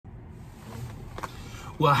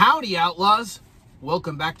Well, howdy, Outlaws.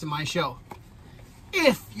 Welcome back to my show.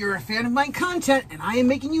 If you're a fan of my content and I am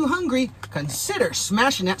making you hungry, consider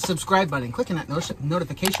smashing that subscribe button and clicking that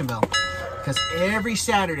notification bell, because every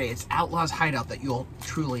Saturday it's Outlaws Hideout that you'll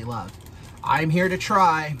truly love. I'm here to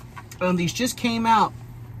try, these just came out,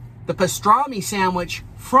 the pastrami sandwich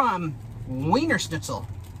from Wienerschnitzel.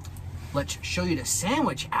 Let's show you the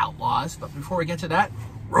sandwich, Outlaws, but before we get to that,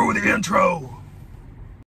 roll the intro.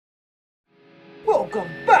 Welcome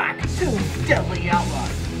back to Deadly Outlaws.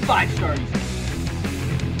 5 stars.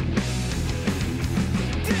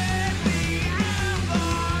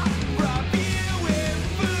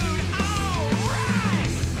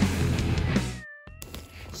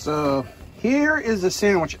 So here is the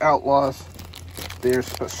sandwich, Outlaws. There's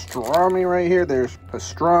pastrami right here. There's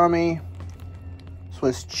pastrami,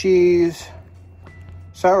 Swiss cheese,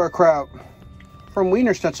 sauerkraut from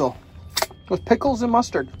Wienerschnitzel with pickles and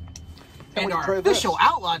mustard. And our official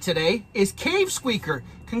outlaw today is Cave Squeaker.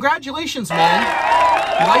 Congratulations, man.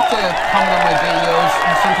 You like to comment on my videos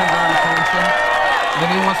and sometimes I don't comment them. And if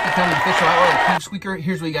anyone wants to become an official outlaw like Cave Squeaker,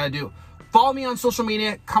 here's what you gotta do. Follow me on social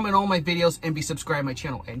media, comment on all my videos, and be subscribed to my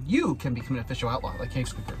channel. And you can become an official outlaw like Cave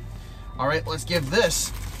Squeaker. All right, let's give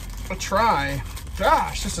this a try.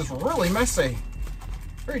 Gosh, this is really messy.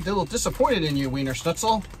 Very little disappointed in you,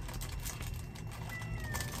 Wienerschnitzel.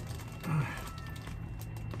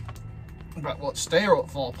 But will it stay or will it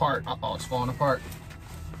fall apart? Uh-oh, it's falling apart.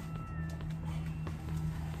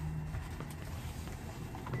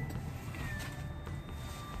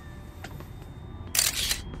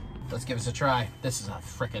 Let's give this a try. This is a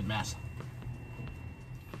frickin' mess.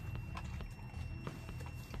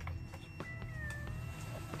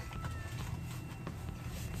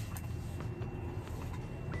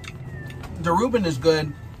 The Ruben is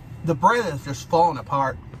good. The bread is just falling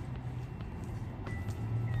apart.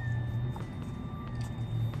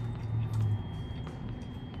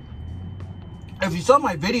 If you saw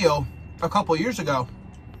my video a couple years ago,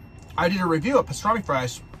 I did a review of pastrami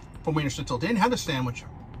fries from Wienerschnitzel. They didn't have the sandwich.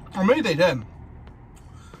 Or maybe they did.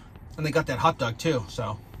 And they got that hot dog too,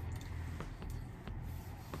 so.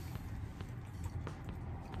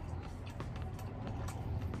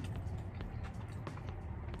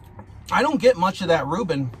 I don't get much of that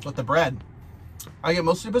Ruben with the bread. I get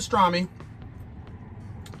mostly pastrami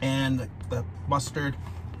and the mustard.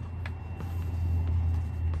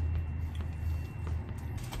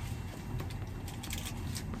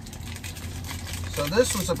 So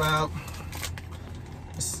this was about,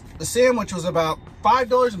 the sandwich was about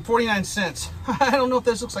 $5.49. I don't know if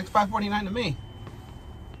this looks like $5.49 to me.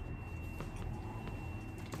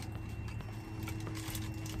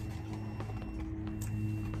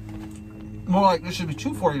 More like this should be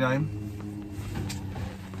 $2.49.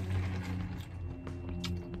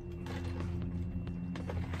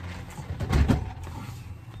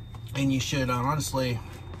 And you should honestly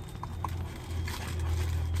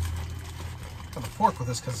have a fork with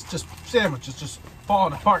this, because it's just sandwich is just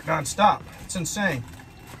falling apart non-stop. It's insane.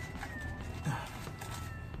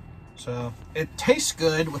 So it tastes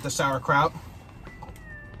good with the sauerkraut.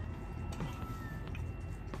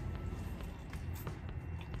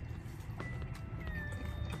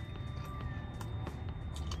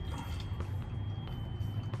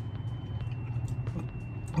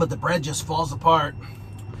 But the bread just falls apart.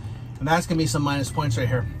 And that's gonna be some minus points right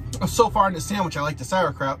here. So far in the sandwich, I like the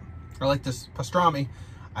sauerkraut. I like this pastrami.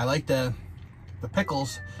 I like the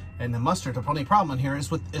pickles and the mustard. The only problem here is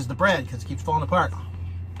the bread, because it keeps falling apart.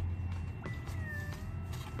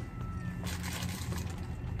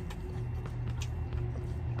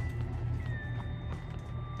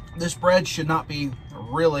 This bread should not be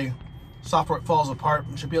really soft where it falls apart.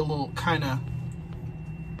 It should be a little kind of,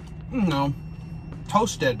 you know,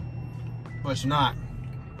 toasted, but it's not.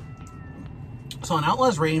 So an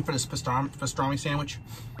Outlaw's rating for this pastrami sandwich,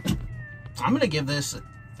 I'm going to give this a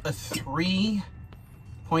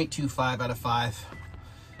 3.25 out of 5.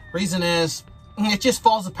 Reason is, it just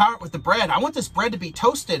falls apart with the bread. I want this bread to be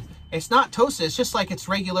toasted. It's not toasted. It's just like it's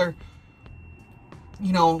regular,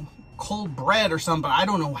 you know, cold bread or something. But I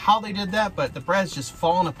don't know how they did that, but the bread's just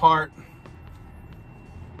falling apart.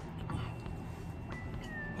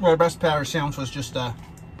 Well, the best part of the sandwich was just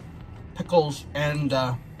pickles and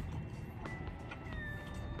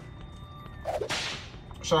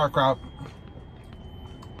sauerkraut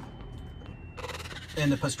and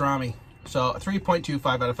the pastrami. So a 3.25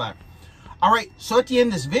 out of 5. All right, so at the end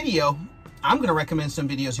of this video, I'm going to recommend some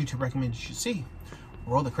videos YouTube recommends you should see.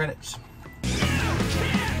 Roll the credits.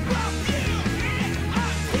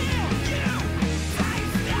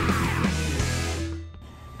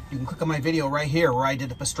 You can click on my video right here where I did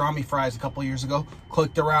the pastrami fries a couple years ago.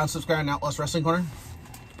 Click the round subscribe on Outlaws Wrestling Corner.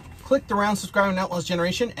 Click the round subscribe on Outlaws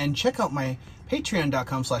Generation and check out my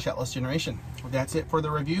patreon.com/Outlaws Generation. That's it for the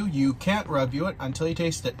review. You can't review it until you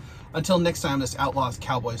taste it. Until next time, this Outlaws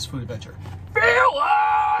Cowboys food adventure.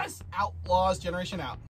 Fearless! Outlaws Generation out.